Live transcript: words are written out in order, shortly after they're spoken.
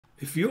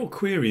If your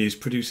query is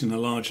producing a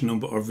large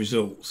number of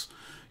results,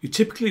 you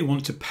typically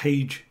want to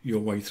page your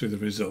way through the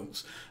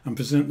results and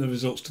present the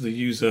results to the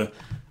user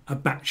a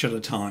batch at a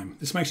time.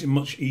 This makes it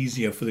much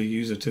easier for the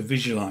user to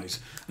visualize,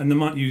 and they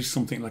might use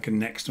something like a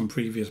next and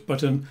previous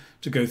button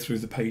to go through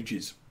the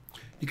pages.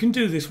 You can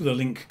do this with a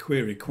LINQ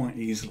query quite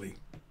easily.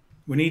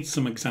 We need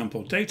some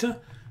example data,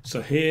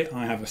 so here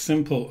I have a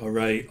simple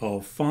array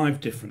of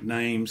 5 different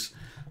names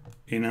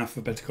in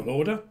alphabetical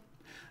order.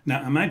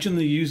 Now imagine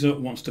the user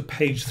wants to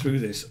page through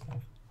this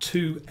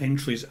 2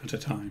 entries at a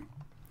time.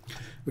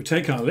 We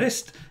take our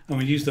list and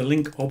we use the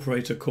LINQ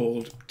operator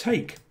called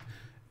take.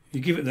 You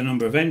give it the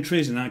number of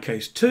entries, in our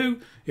case 2,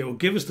 it will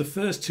give us the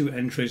first 2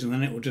 entries and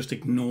then it will just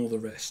ignore the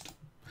rest.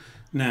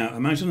 Now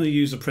imagine the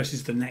user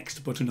presses the next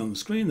button on the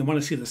screen. They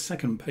want to see the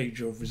second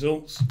page of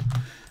results.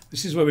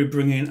 This is where we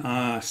bring in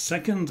our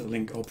second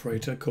LINQ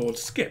operator called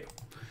skip.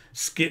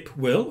 Skip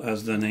will,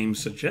 as the name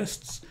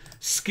suggests,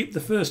 skip the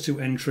first 2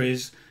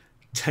 entries,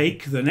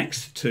 take the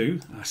next 2,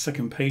 our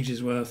second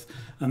page's worth,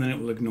 and then it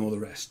will ignore the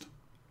rest.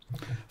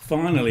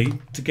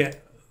 Finally, to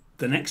get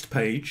the next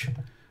page,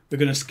 we're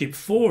going to skip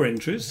 4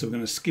 entries, so we're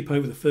going to skip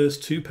over the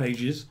first 2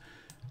 pages,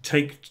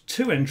 take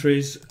 2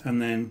 entries,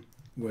 and then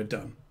we're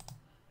done.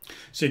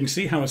 So you can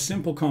see how a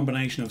simple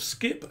combination of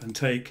skip and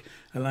take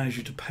allows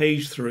you to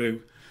page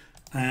through,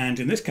 and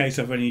in this case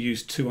I've only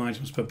used 2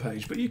 items per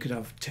page, but you could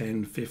have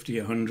 10, 50,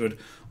 100,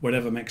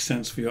 whatever makes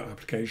sense for your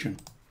application.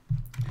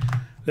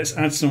 Let's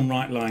add some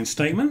right line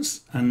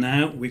statements, and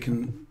now we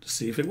can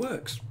see if it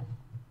works.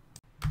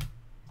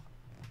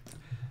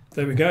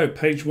 There we go,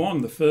 page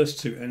 1, the first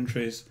 2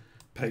 entries,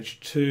 page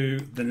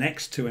 2, the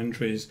next 2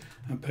 entries,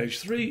 and page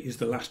 3 is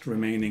the last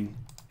remaining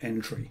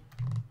entry.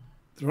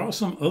 There are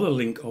some other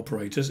LINQ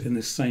operators in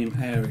this same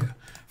area.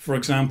 For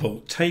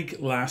example,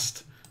 take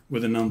last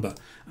with a number.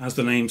 As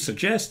the name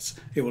suggests,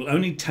 it will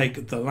only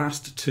take the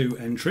last 2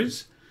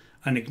 entries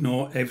and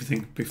ignore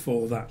everything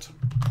before that.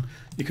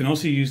 You can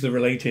also use the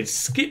related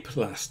skip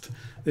last.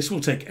 This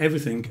will take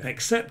everything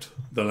except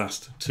the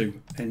last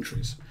 2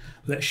 entries.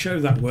 Let's show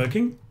that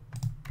working.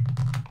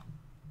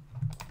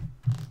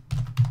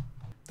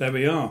 There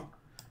we are,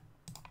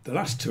 the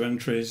last 2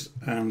 entries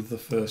and the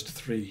first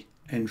 3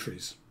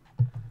 entries.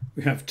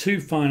 We have 2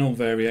 final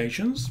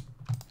variations.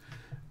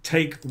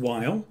 Take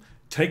while.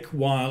 Take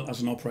while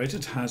as an operator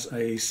has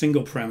a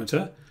single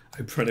parameter,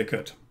 a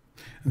predicate.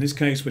 In this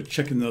case, we're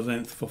checking the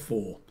length for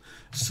 4.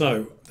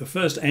 So the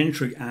first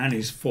entry, Anne,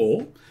 is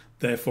 4,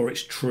 therefore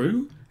it's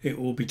true. It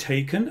will be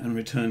taken and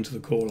returned to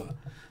the caller.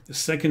 The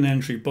second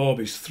entry,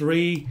 Bob, is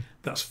 3,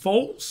 that's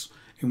false,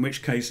 in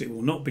which case it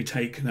will not be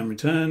taken and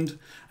returned,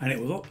 and it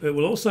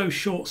will also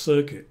short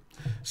circuit.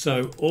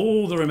 So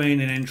all the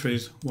remaining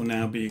entries will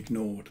now be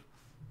ignored.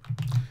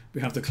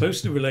 We have the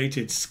closely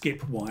related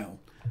skip while,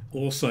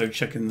 also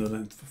checking the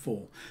length for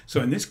 4.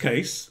 So in this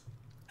case,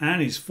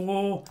 Anne is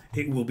 4,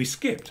 it will be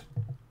skipped.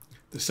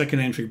 The second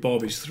entry,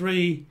 Bob, is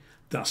 3,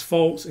 that's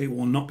false, it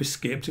will not be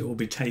skipped, it will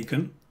be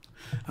taken.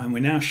 And we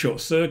now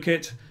short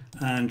circuit,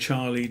 and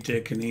Charlie,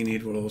 Dick and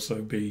Enid will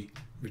also be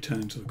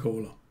returned to the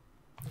caller.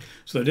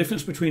 So the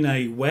difference between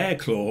a where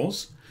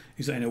clause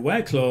is that in a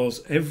where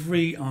clause,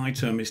 every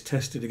item is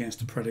tested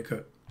against a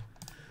predicate.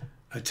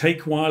 A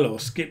take while or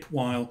skip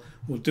while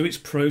will do its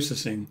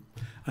processing,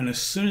 and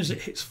as soon as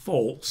it hits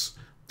false,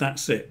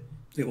 that's it.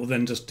 It will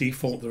then just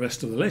default the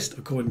rest of the list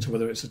according to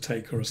whether it's a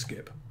take or a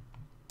skip.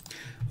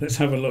 Let's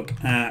have a look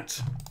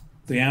at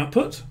the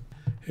output.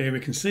 Here we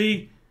can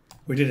see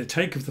we did a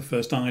take of the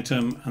first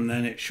item and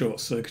then it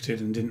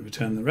short-circuited and didn't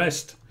return the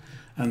rest,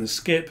 and the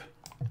skip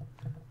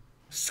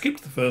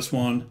skipped the first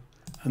one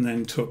and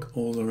then took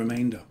all the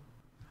remainder.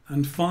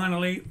 And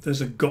finally, there's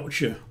a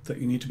gotcha that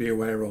you need to be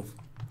aware of.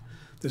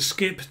 The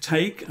skip,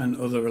 take and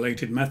other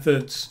related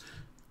methods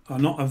are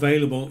not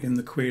available in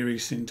the query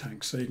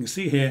syntax. So you can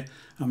see here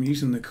I'm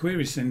using the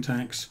query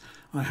syntax.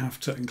 I have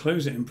to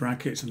enclose it in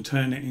brackets and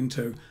turn it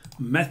into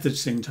method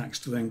syntax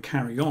to then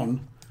carry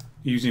on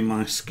using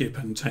my skip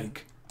and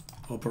take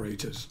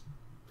operators.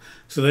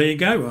 So there you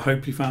go. I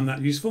hope you found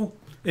that useful.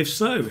 If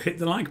so, hit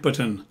the like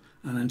button.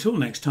 And until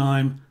next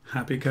time,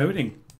 happy coding.